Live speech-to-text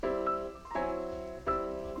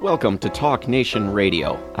Welcome to Talk Nation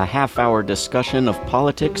Radio, a half-hour discussion of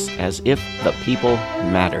politics as if the people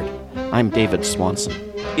mattered. I'm David Swanson.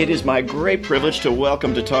 It is my great privilege to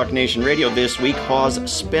welcome to Talk Nation Radio this week Hawes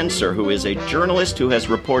Spencer, who is a journalist who has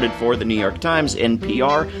reported for the New York Times,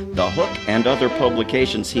 NPR, The Hook, and other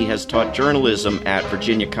publications. He has taught journalism at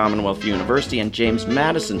Virginia Commonwealth University and James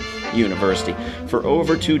Madison University. For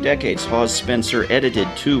over 2 decades, Hawes Spencer edited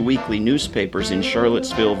 2 weekly newspapers in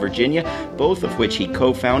Charlottesville, Virginia, both of which he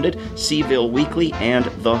co-founded, Seaville Weekly and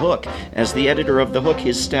The Hook. As the editor of The Hook,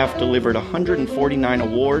 his staff delivered 149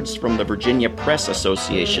 awards from the Virginia Press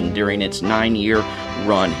Association during its 9-year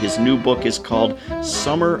run. His new book is called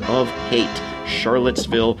Summer of Hate,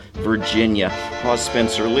 Charlottesville, Virginia. Hawes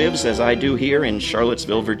Spencer lives, as I do here, in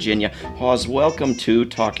Charlottesville, Virginia. Hawes, welcome to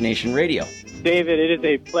Talk Nation Radio. David, it is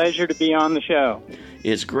a pleasure to be on the show.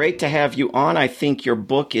 It's great to have you on. I think your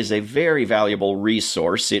book is a very valuable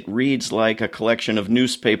resource. It reads like a collection of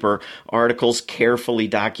newspaper articles carefully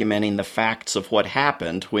documenting the facts of what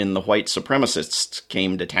happened when the white supremacists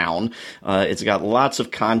came to town. It's got lots of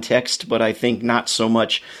context, but I think not so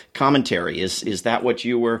much commentary. Is that what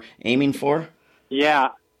you were aiming for? Yeah,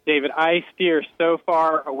 David, I steer so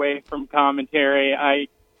far away from commentary.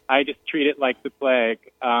 I just treat it like the plague.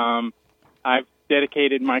 I've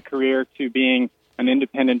dedicated my career to being an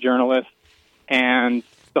independent journalist, and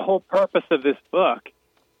the whole purpose of this book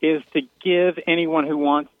is to give anyone who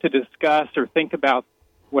wants to discuss or think about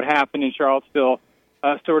what happened in Charlottesville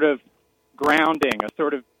a sort of grounding, a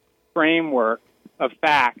sort of framework of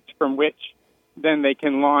fact from which then they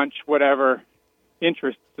can launch whatever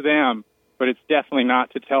interests them, but it's definitely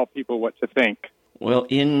not to tell people what to think. Well,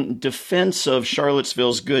 in defense of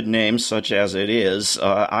Charlottesville's good name, such as it is,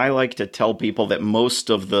 I like to tell people that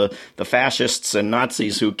most of the fascists and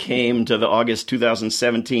Nazis who came to the August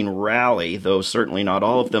 2017 rally, though certainly not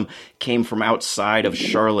all of them, came from outside of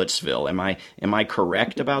Charlottesville. Am I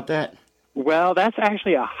correct about that? Well, that's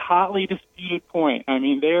actually a hotly disputed point. I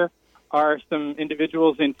mean, there are some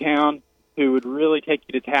individuals in town who would really take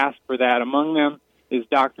you to task for that. Among them is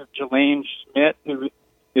Dr. Jelaine Schmidt, who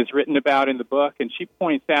is written about in the book, and she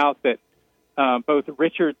points out that both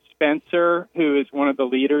Richard Spencer, who is one of the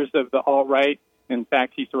leaders of the alt-right, in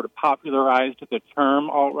fact, he sort of popularized the term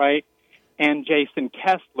alt-right, and Jason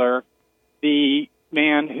Kessler, the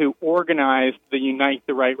man who organized the Unite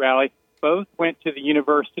the Right rally, both went to the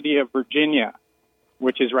University of Virginia,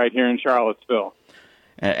 which is right here in Charlottesville.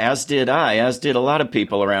 As did I, as did a lot of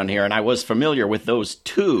people around here, and I was familiar with those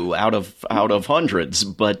 2 out of hundreds.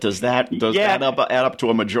 But does that add up to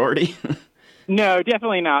a majority? No,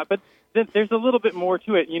 definitely not. But there's a little bit more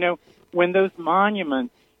to it. You know, when those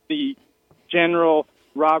monuments, the General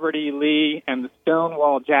Robert E. Lee and the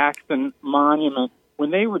Stonewall Jackson monument,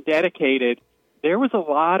 when they were dedicated, there was a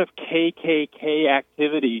lot of KKK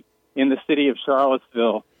activity in the city of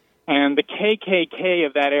Charlottesville. And the KKK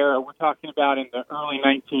of that era, we're talking about in the early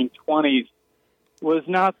 1920s, was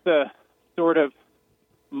not the sort of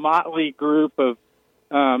motley group of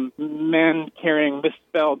men carrying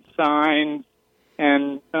misspelled signs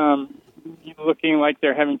and looking like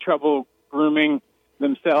they're having trouble grooming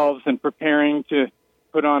themselves and preparing to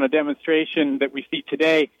put on a demonstration that we see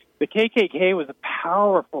today. The KKK was a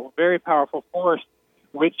powerful, very powerful force,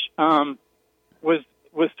 which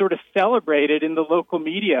was sort of celebrated in the local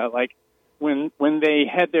media. Like when they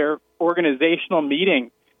had their organizational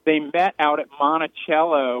meeting, they met out at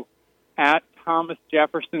Monticello at Thomas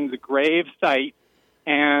Jefferson's grave site,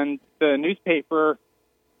 and the newspaper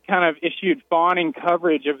kind of issued fawning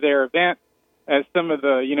coverage of their event as some of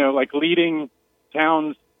the, like leading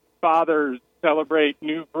town's fathers celebrate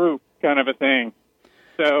new group kind of a thing.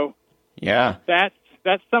 So yeah, that's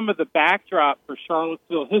some of the backdrop for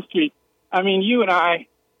Charlottesville history. I mean, you and I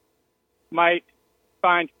might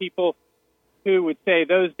find people who would say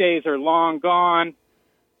those days are long gone,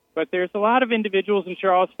 but there's a lot of individuals in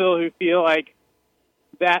Charlottesville who feel like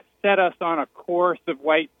that set us on a course of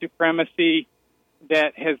white supremacy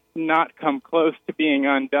that has not come close to being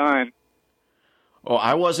undone. Well,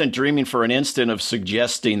 I wasn't dreaming for an instant of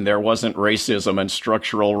suggesting there wasn't racism and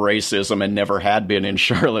structural racism and never had been in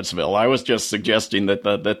Charlottesville. I was just suggesting that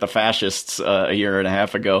the fascists a year and a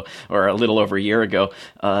half ago, or a little over a year ago,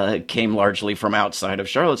 came largely from outside of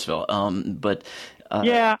Charlottesville.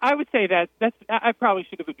 Yeah, I would say that's. I probably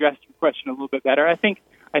should have addressed your question a little bit better. I think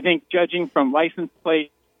judging from license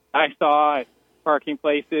plates I saw at parking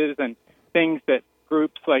places and things that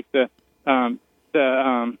groups like the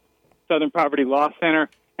Southern Poverty Law Center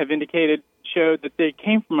have indicated showed that they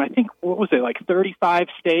came from, I think, what was it, like 35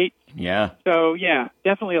 states? Yeah. So, yeah,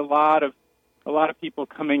 definitely a lot of people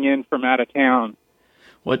coming in from out of town.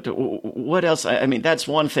 What else? I mean, that's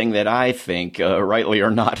one thing that I think, rightly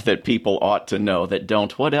or not, that people ought to know that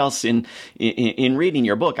don't. What else in reading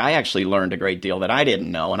your book? I actually learned a great deal that I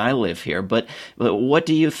didn't know, and I live here. But what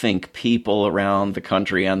do you think people around the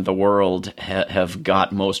country and the world have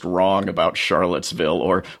got most wrong about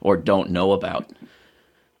Charlottesville, or don't know about?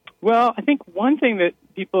 Well, I think one thing that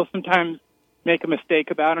people sometimes make a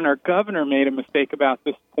mistake about, and our governor made a mistake about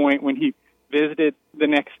this point when he visited the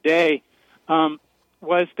next day,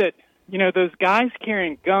 was that, those guys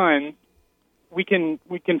carrying guns, we can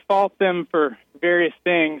fault them for various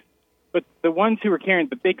things, but the ones who were carrying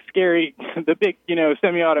the big scary,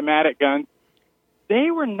 semi-automatic guns, they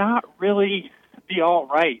were not really the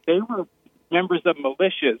alt-right. They were members of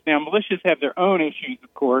militias. Now, militias have their own issues,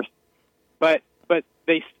 of course, but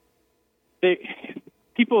they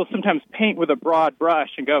people sometimes paint with a broad brush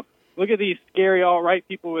and go, look at these scary alt-right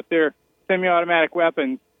people with their semi-automatic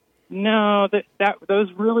weapons. No,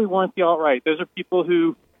 those really weren't the alt-right. Those are people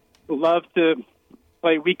who love to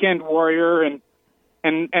play weekend warrior and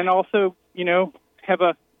also, have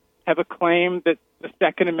a claim that the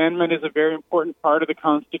Second Amendment is a very important part of the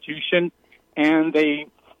Constitution, and they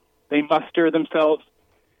muster themselves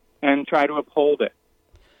and try to uphold it.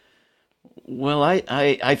 Well,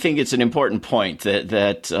 I think it's an important point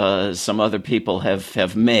that some other people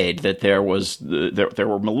have made, that there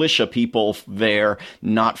were militia people there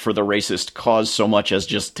not for the racist cause so much as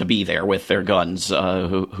just to be there with their guns,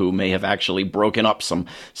 who may have actually broken up some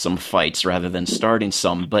fights rather than starting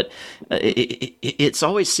some. But it's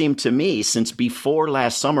always seemed to me, since before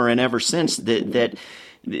last summer and ever since, that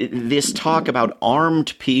this talk about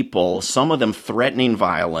armed people, some of them threatening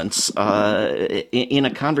violence, in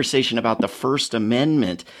a conversation about the First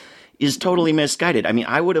Amendment is totally misguided. I mean,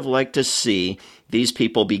 I would have liked to see these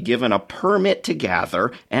people be given a permit to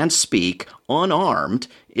gather and speak unarmed,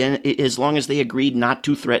 as long as they agreed not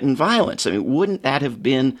to threaten violence. I mean, wouldn't that have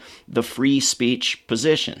been the free speech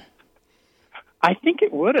position? I think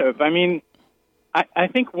it would have. I mean, I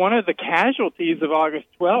think one of the casualties of August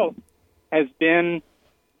 12th has been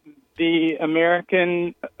the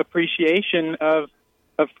American appreciation of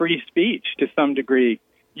free speech to some degree.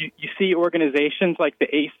 You see organizations like the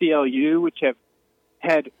ACLU, which have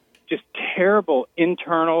had just terrible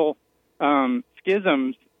internal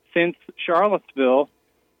schisms since Charlottesville,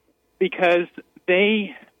 because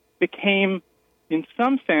they became, in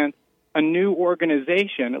some sense, a new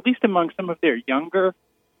organization, at least among some of their younger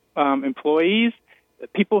employees,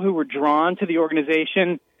 people who were drawn to the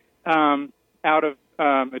organization out of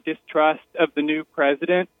a distrust of the new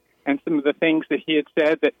president and some of the things that he had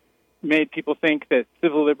said that made people think that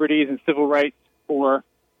civil liberties and civil rights for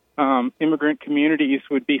immigrant communities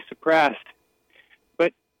would be suppressed.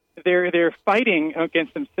 But they're fighting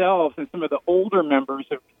against themselves and some of the older members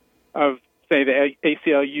of say, the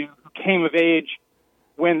ACLU, who came of age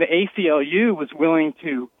when the ACLU was willing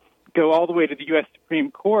to go all the way to the U.S. Supreme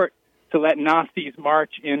Court to let Nazis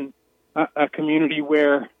march in a community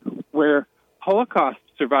where Holocaust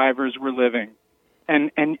survivors were living,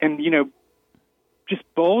 and just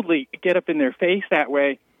boldly get up in their face that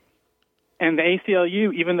way. And the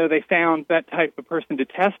ACLU, even though they found that type of person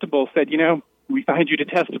detestable, said, we find you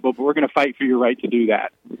detestable, but we're going to fight for your right to do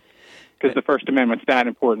that, because the First Amendment's that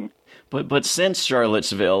important. But since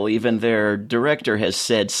Charlottesville, even their director has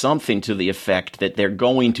said something to the effect that they're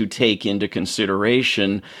going to take into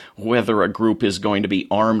consideration whether a group is going to be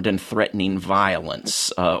armed and threatening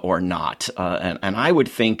violence or not. And I would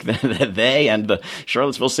think that they and the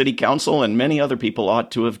Charlottesville City Council and many other people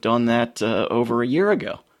ought to have done that over a year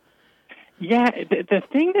ago. Yeah, the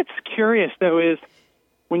thing that's curious, though, is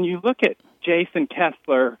when you look at Jason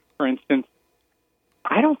Kessler, for instance,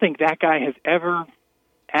 I don't think that guy has ever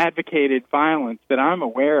advocated violence that I'm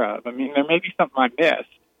aware of. I mean, there may be something I missed,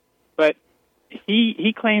 but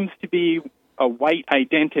he claims to be a white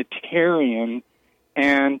identitarian,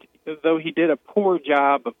 and though he did a poor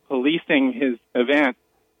job of policing his event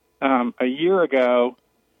a year ago,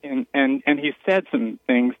 and he said some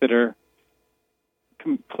things that are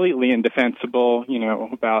completely indefensible,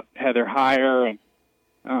 about Heather Heyer,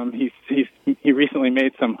 and he recently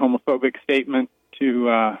made some homophobic statement to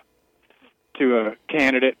a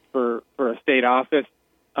candidate for a state office.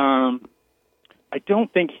 I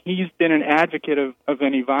don't think he's been an advocate of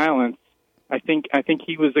any violence. I think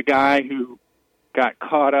he was a guy who got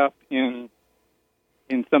caught up in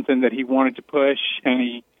something that he wanted to push,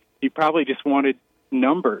 and he probably just wanted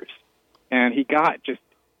numbers, and he got just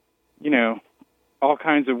all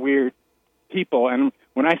kinds of weird people. And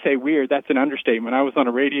when I say weird, that's an understatement. I was on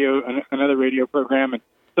another radio program, and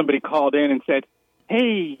somebody called in and said,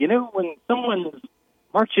 "Hey, when someone's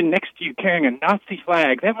marching next to you carrying a Nazi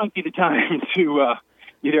flag, that might be the time to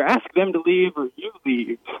either ask them to leave or you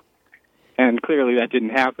leave. And clearly that didn't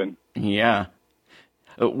happen. Yeah.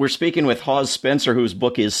 We're speaking with Hawes Spencer, whose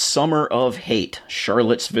book is Summer of Hate,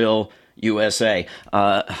 Charlottesville, USA.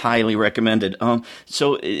 Highly recommended.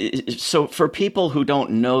 So for people who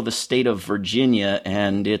don't know the state of Virginia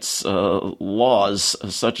and its laws,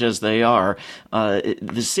 such as they are,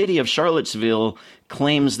 the city of Charlottesville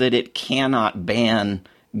claims that it cannot ban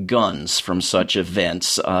guns from such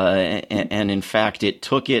events. And in fact, it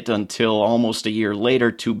took it until almost a year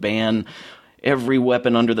later to ban every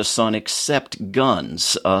weapon under the sun except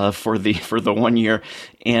guns for the 1 year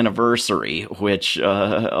anniversary, which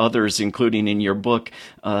others, including in your book,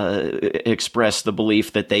 express the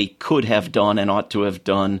belief that they could have done and ought to have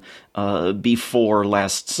done before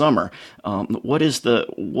last summer. What is the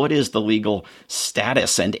legal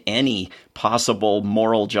status and any possible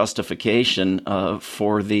moral justification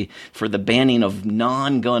for the banning of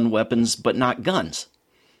non-gun weapons but not guns?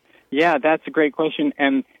 Yeah, that's a great question,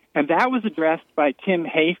 and that was addressed by Tim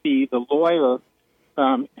Hafey, the lawyer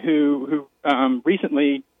who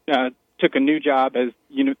recently took a new job as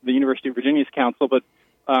the University of Virginia's counsel. But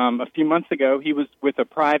a few months ago, he was with a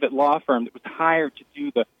private law firm that was hired to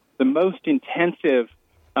do the most intensive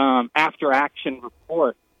after-action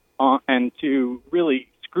report and to really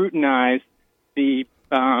scrutinize the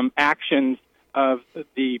actions of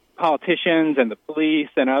the politicians and the police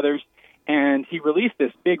and others. And he released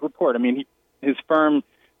this big report. I mean, his firm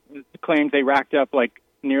claims they racked up like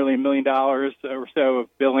nearly $1 million or so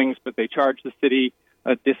of billings, but they charged the city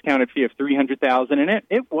a discounted fee of $300,000, and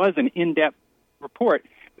it was an in-depth report.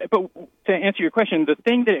 But to answer your question, the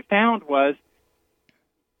thing that it found was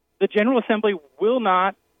the General Assembly will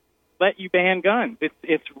not let you ban guns.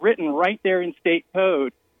 It's written right there in state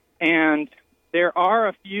code, and there are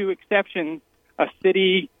a few exceptions. A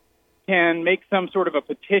city can make some sort of a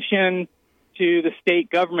petition to the state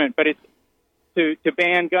government, but it's to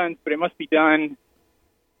ban guns, but it must be done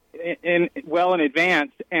in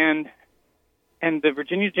advance. And the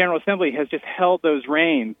Virginia General Assembly has just held those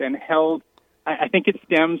reins and held. I think it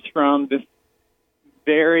stems from this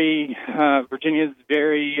Virginia's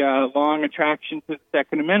very long attraction to the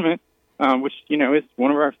Second Amendment, which is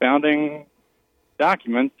one of our founding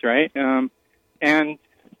documents, right?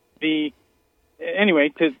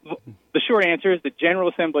 The short answer is the General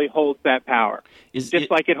Assembly holds that power,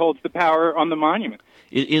 like it holds the power on the monument.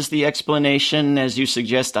 Is the explanation, as you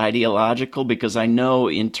suggest, ideological? Because I know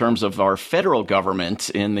in terms of our federal government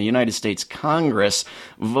in the United States Congress,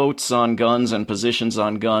 votes on guns and positions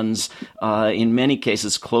on guns in many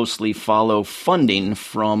cases closely follow funding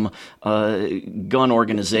from gun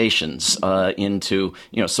organizations into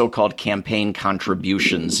so-called campaign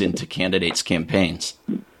contributions into candidates' campaigns.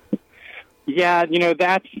 Yeah,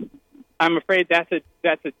 I'm afraid that's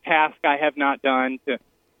a task I have not done to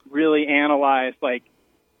really analyze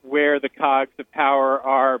where the cogs of power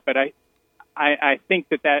are. But I think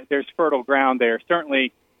that there's fertile ground there.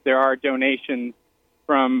 Certainly, there are donations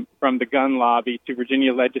from the gun lobby to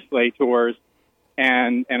Virginia legislators,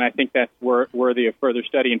 and I think that's worthy of further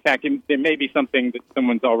study. In fact, there may be something that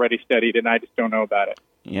someone's already studied, and I just don't know about it.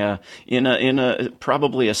 Yeah, in a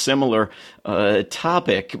probably a similar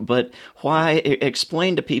topic, but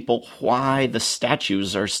explain to people why the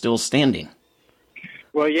statues are still standing.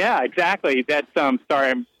 Well, yeah, exactly. That's sorry,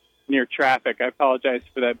 I'm near traffic. I apologize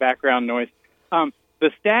for that background noise.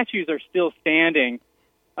 The statues are still standing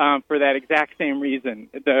for that exact same reason.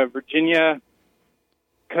 The Virginia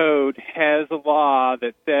Code has a law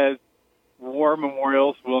that says war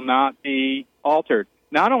memorials will not be altered.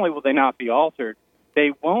 Not only will they not be altered,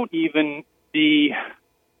 they won't even be,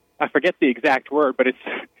 I forget the exact word, but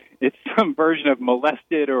it's some version of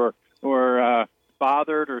molested or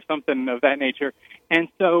bothered or something of that nature. And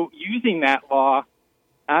so using that law,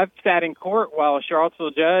 I've sat in court while a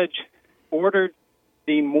Charlottesville judge ordered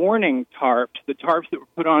the mourning tarps, the tarps that were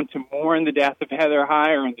put on to mourn the death of Heather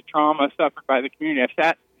Heyer and the trauma suffered by the community. I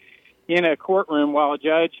sat in a courtroom while a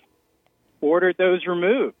judge ordered those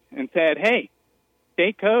removed and said, hey,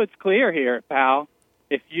 state code's clear here, pal.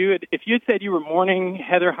 If you had said you were mourning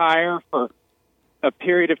Heather Heyer for a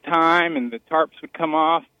period of time and the tarps would come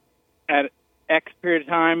off at X period of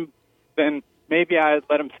time, then maybe I'd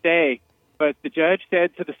let them stay. But the judge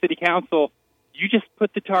said to the city council, you just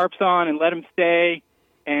put the tarps on and let them stay,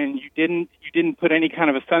 and you didn't put any kind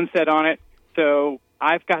of a sunset on it. So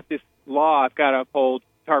I've got this law I've got to uphold,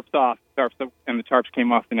 tarps off. and the tarps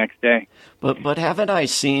came off the next day. But haven't I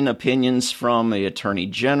seen opinions from the Attorney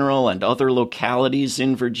General and other localities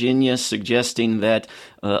in Virginia suggesting that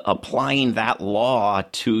applying that law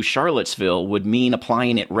to Charlottesville would mean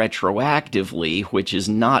applying it retroactively, which is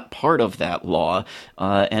not part of that law,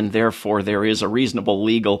 and therefore there is a reasonable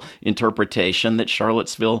legal interpretation that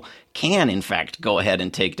Charlottesville can, in fact, go ahead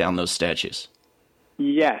and take down those statues?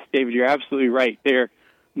 Yes, David, you're absolutely right. There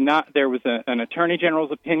was an attorney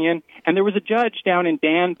general's opinion, and there was a judge down in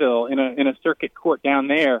Danville in a circuit court down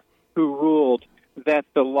there who ruled that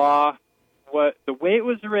the law, the way it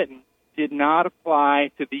was written, did not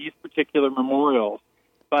apply to these particular memorials.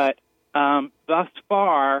 But thus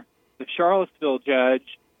far, the Charlottesville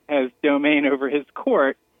judge has domain over his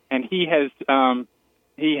court, and he has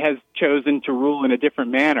chosen to rule in a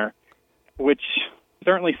different manner, which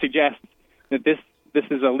certainly suggests that this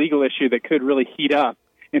is a legal issue that could really heat up.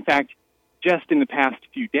 In fact, just in the past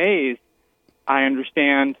few days, I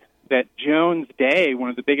understand that Jones Day, one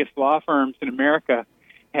of the biggest law firms in America,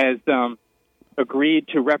 has agreed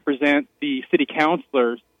to represent the city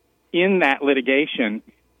councilors in that litigation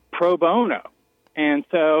pro bono. And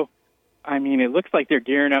so, I mean, it looks like they're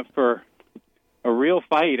gearing up for a real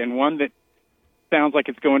fight, and one that sounds like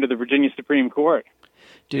it's going to the Virginia Supreme Court.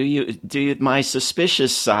 My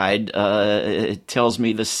suspicious side tells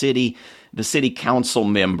me the city council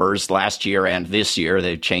members last year and this year,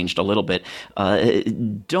 they've changed a little bit,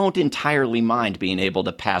 don't entirely mind being able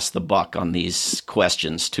to pass the buck on these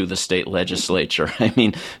questions to the state legislature. I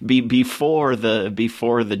mean, before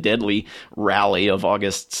the deadly rally of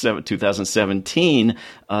August 2017,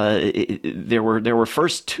 there were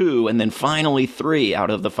first 2 and then finally 3 out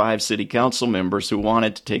of the 5 city council members who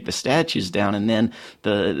wanted to take the statues down, and then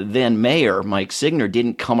the then mayor Mike Signer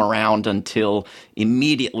didn't come around until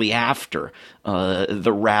immediately after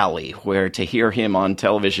the rally, where to hear him on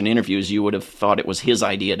television interviews, you would have thought it was his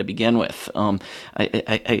idea to begin with.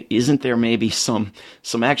 Isn't there maybe some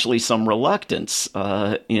reluctance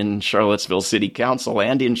in Charlottesville City Council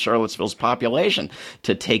and in Charlottesville's population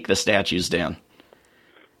to take the statues down?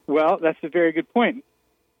 Well, that's a very good point.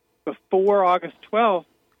 Before August 12th,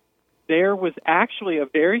 there was actually a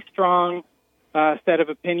very strong set of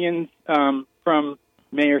opinions from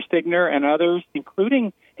Mayor Signer and others,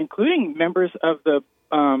 including members of the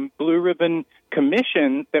Blue Ribbon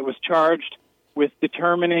Commission that was charged with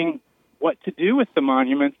determining what to do with the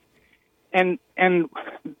monuments, and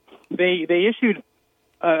they issued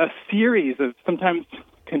a series of sometimes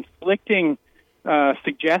conflicting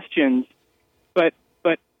suggestions, but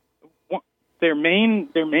their main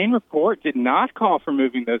report did not call for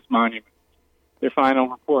moving those monuments. Their final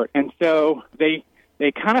report, and so they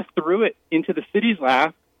kind of threw it into the city's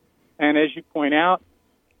lap. And as you point out,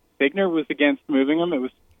 Signer was against moving them.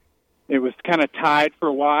 It was kind of tied for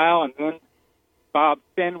a while, and then Bob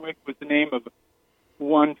Fenwick was the name of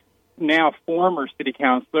one now former city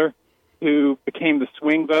councilor who became the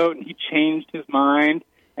swing vote, and he changed his mind.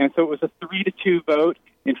 And so it was a 3-2 vote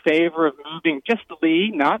in favor of moving just Lee,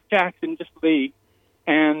 not Jackson, just Lee.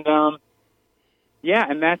 And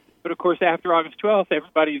but of course after August 12th,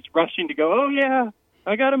 everybody's rushing to go, oh yeah,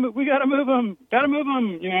 we got to move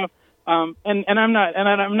them, you know. And I'm not,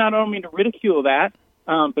 I don't mean to ridicule that,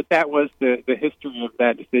 but that was the history of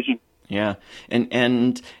that decision. Yeah,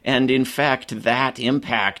 and in fact, that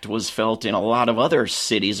impact was felt in a lot of other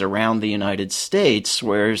cities around the United States,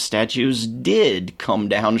 where statues did come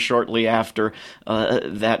down shortly after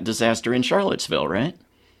that disaster in Charlottesville, right?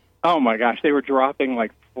 Oh my gosh, they were dropping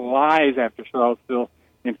like flies after Charlottesville.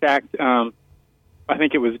 In fact, I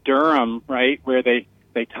think it was Durham, right, where they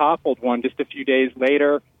toppled one just a few days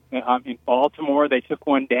later. In Baltimore, they took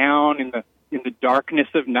one down in the darkness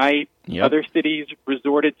of night. Yep. Other cities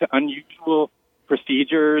resorted to unusual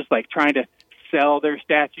procedures, like trying to sell their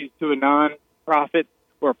statues to a non-profit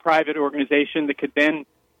or a private organization that could then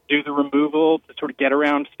do the removal to sort of get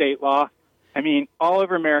around state law. I mean, all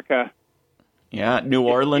over America. Yeah, New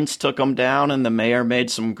Orleans took them down, and the mayor made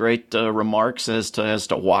some great remarks as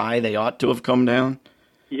to why they ought to have come down.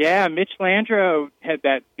 Yeah, Mitch Landrieu had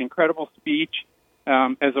that incredible speech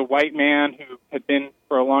as a white man who had been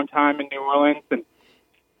for a long time in New Orleans and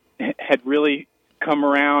had really come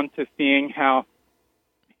around to seeing how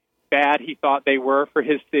bad he thought they were for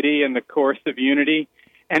his city and the course of unity.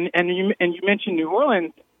 And you mentioned New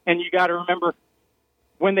Orleans, and you got to remember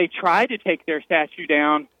when they tried to take their statue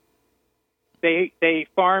down, they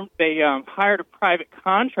hired a private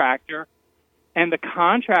contractor, and the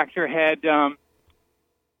contractor had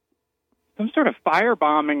some sort of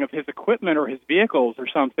firebombing of his equipment or his vehicles or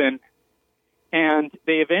something, and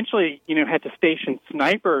they eventually, had to station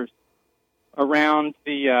snipers around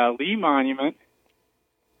the Lee Monument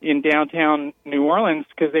in downtown New Orleans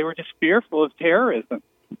because they were just fearful of terrorism.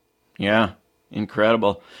 Yeah,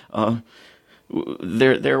 incredible.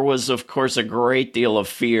 There was, of course, a great deal of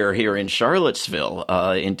fear here in Charlottesville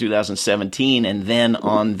in 2017, and then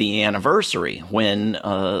on the anniversary when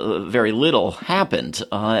very little happened.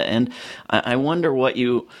 And I wonder what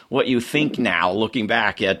you think now, looking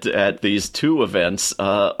back at these two events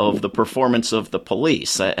of the performance of the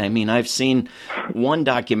police. I mean, I've seen one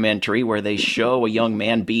documentary where they show a young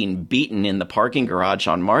man being beaten in the parking garage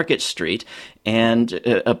on Market Street, and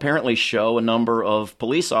apparently show a number of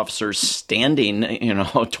police officers standing,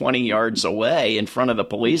 20 yards away in front of the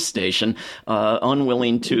police station,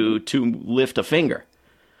 unwilling to lift a finger.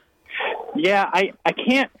 Yeah, I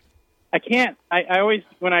can't. I always,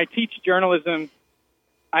 when I teach journalism,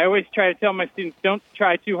 I always try to tell my students, don't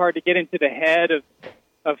try too hard to get into the head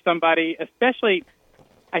of somebody, especially,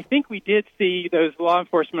 I think we did see those law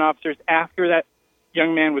enforcement officers after that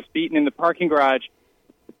young man was beaten in the parking garage,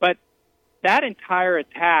 but that entire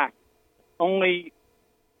attack only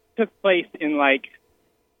took place in like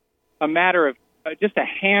a matter of just a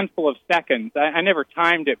handful of seconds. I never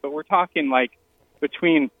timed it, but we're talking like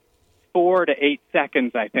between 4 to 8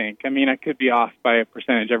 seconds, I think. I mean, I could be off by a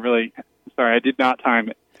percentage. I did not time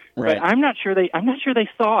it. Right. But I'm not sure they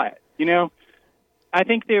saw it. I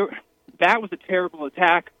think that was a terrible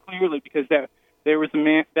attack, clearly, because there was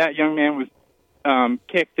that young man was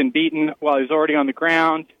kicked and beaten while he was already on the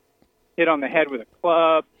ground, hit on the head with a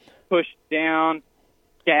club, pushed down,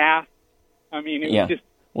 gassed. I mean, it was just.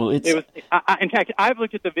 Well, it was. In fact, I've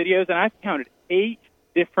looked at the videos and I've counted 8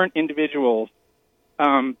 different individuals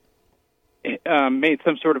made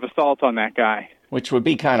some sort of assault on that guy. Which would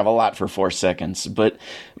be kind of a lot for 4 seconds, but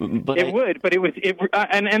it would. But it was,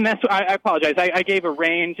 and that's. I apologize. I gave a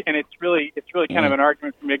range, and it's really kind of an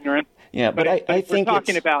argument from ignorance. Yeah, but I think we're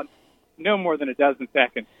talking about no more than a dozen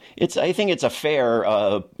seconds. I think it's a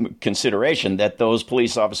fair consideration that those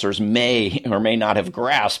police officers may or may not have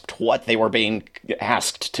grasped what they were being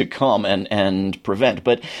asked to come and prevent.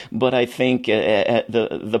 But I think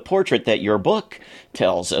the portrait that your book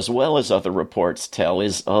tells, as well as other reports tell,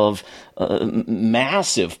 is of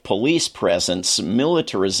massive police presence,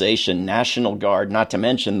 militarization, National Guard, not to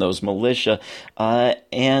mention those militia,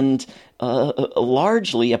 and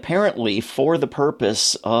largely, apparently, for the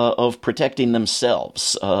purpose of protecting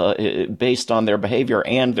themselves based on their behavior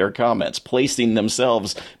and their comments, placing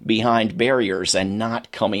themselves behind barriers and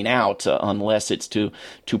not coming out unless it's to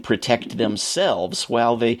protect themselves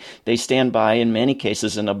while they stand by, in many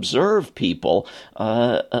cases, and observe people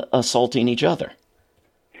assaulting each other.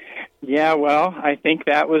 Yeah, well, I think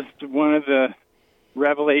that was one of the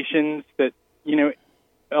revelations that,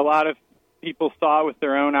 a lot of people saw with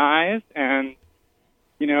their own eyes, and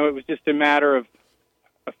it was just a matter of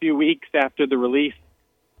a few weeks after the release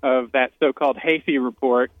of that so-called Heafey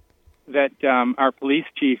report that our police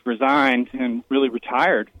chief resigned and really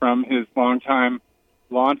retired from his longtime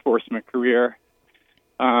law enforcement career.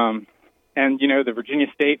 And the Virginia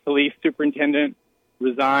State Police Superintendent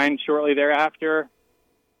resigned shortly thereafter,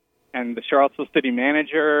 and the Charlottesville city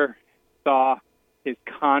manager saw his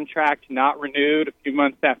contract not renewed a few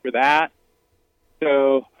months after that.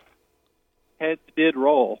 So heads did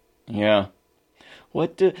roll. Yeah.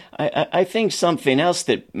 I think something else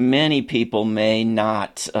that many people may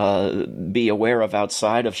not be aware of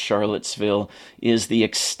outside of Charlottesville is the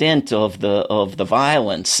extent of the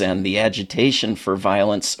violence and the agitation for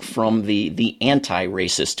violence from the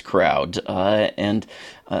anti-racist crowd.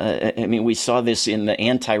 We saw this in the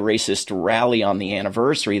anti-racist rally on the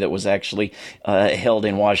anniversary that was actually held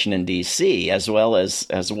in Washington, D.C., as well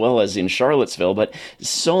as in Charlottesville. But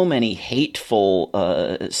so many hateful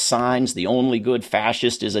signs. The only good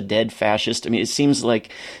fascist is a dead fascist. I mean, it seems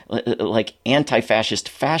like anti-fascist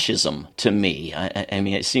fascism to me. I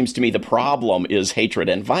mean, it seems to me the problem is hatred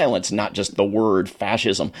and violence, not just the word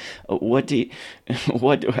fascism. How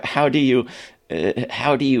do you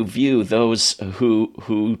view those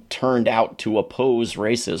who turned out to oppose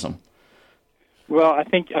racism? Well, I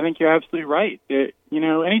think you're absolutely right.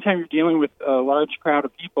 Anytime you're dealing with a large crowd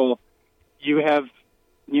of people, you have,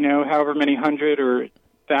 however many hundred or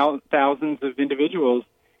thousands of individuals,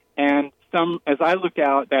 and as I looked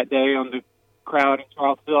out that day on the crowd in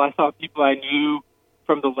Charlottesville, I saw people I knew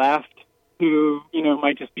from the left who,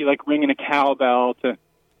 might just be like ringing a cowbell to,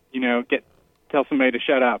 tell somebody to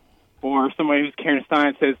shut up. Or somebody who's carrying a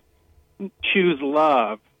sign that says, choose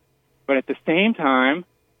love. But at the same time,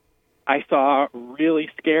 I saw really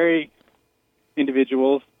scary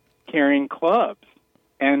individuals carrying clubs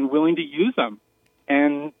and willing to use them.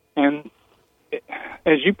 And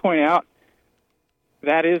as you point out,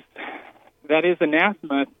 that is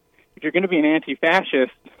anathema. If you're going to be an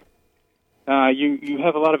anti-fascist, you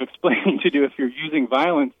have a lot of explaining to do if you're using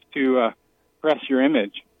violence to press your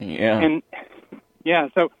image. Yeah. And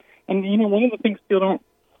one of the things people don't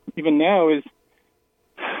even know is,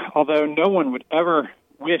 although no one would ever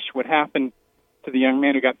wish what happened to the young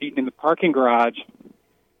man who got beaten in the parking garage,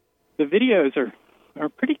 the videos are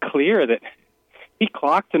pretty clear that he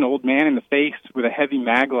clocked an old man in the face with a heavy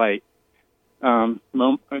mag light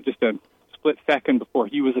just a split second before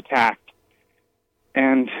he was attacked.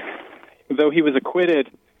 And though he was acquitted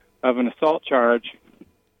of an assault charge,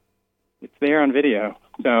 it's there on video.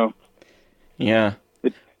 So yeah,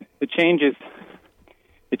 it changes.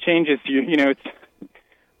 It changes. It's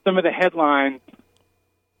some of the headlines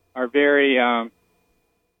are very,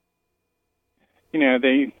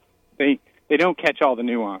 they don't catch all the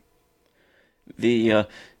nuance. You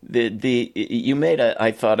made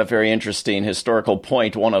I thought a very interesting historical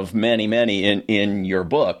point, one of many in your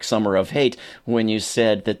book, Summer of Hate, when you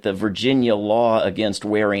said that the Virginia law against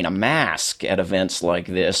wearing a mask at events like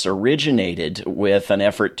this originated with an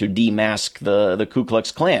effort to demask the Ku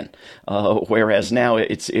Klux Klan, whereas now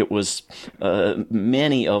it was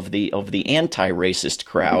many of the anti-racist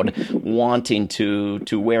crowd wanting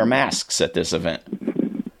to wear masks at this event.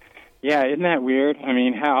 Yeah, isn't that weird? I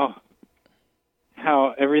mean, how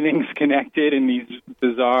everything's connected in these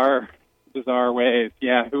bizarre ways.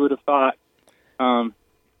 Yeah, who would have thought that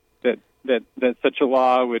such a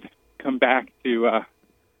law would come back to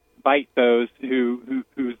bite those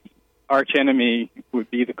whose archenemy would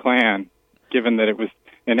be the Klan, given that it was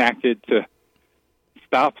enacted to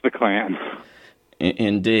stop the Klan.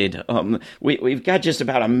 Indeed. We've got just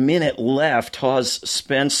about a minute left. Hawes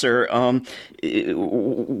Spencer,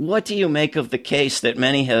 what do you make of the case that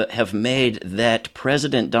many have made that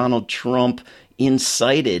President Donald Trump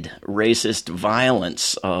incited racist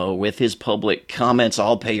violence with his public comments,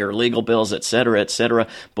 I'll pay your legal bills, et cetera,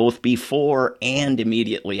 both before and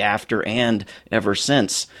immediately after and ever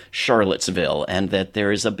since Charlottesville, and that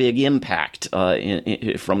there is a big impact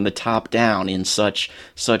from the top down in such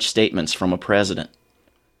statements from a president?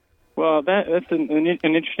 Well, that's an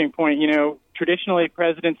interesting point. Traditionally,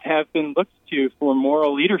 presidents have been looked to for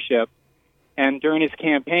moral leadership, and during his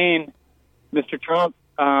campaign, Mr. Trump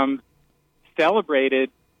celebrated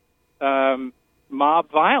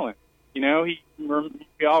mob violence. We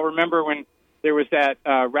all remember when there was that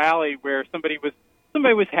rally where somebody was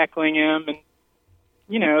heckling him, and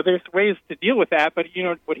there's ways to deal with that. But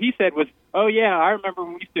what he said was, "Oh yeah, I remember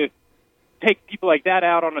when we used to take people like that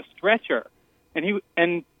out on a stretcher," and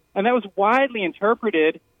that was widely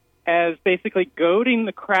interpreted as basically goading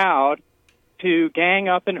the crowd to gang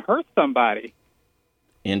up and hurt somebody.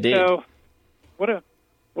 Indeed. So, what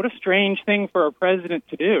a strange thing for a president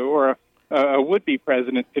to do, or a would-be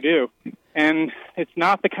president to do. And it's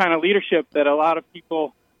not the kind of leadership that a lot of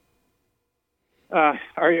people are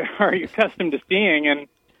accustomed to seeing and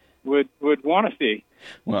would want to see.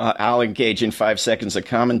 Well, I'll engage in 5 seconds of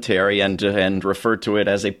commentary and refer to it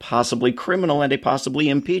as a possibly criminal and a possibly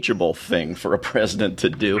impeachable thing for a president to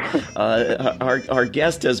do. Our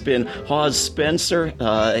guest has been Hawes Spencer.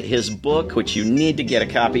 His book, which you need to get a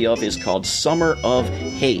copy of, is called Summer of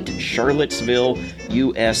Hate, Charlottesville,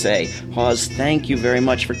 USA. Hawes, thank you very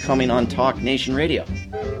much for coming on Talk Nation Radio.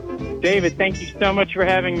 David, thank you so much for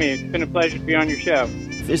having me. It's been a pleasure to be on your show.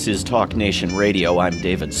 This is Talk Nation Radio. I'm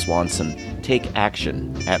David Swanson. Take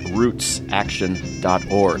action at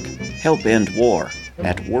rootsaction.org. Help end war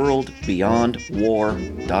at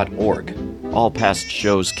worldbeyondwar.org. All past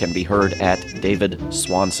shows can be heard at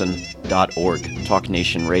davidswanson.org. Talk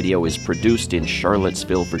Nation Radio is produced in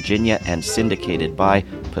Charlottesville, Virginia, and syndicated by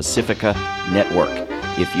Pacifica Network.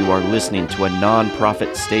 If you are listening to a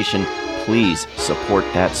non-profit station, please support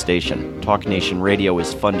that station. Talk Nation Radio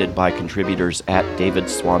is funded by contributors at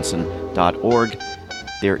davidswanson.org.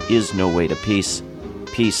 There is no way to peace.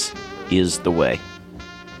 Peace is the way.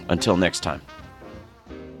 Until next time.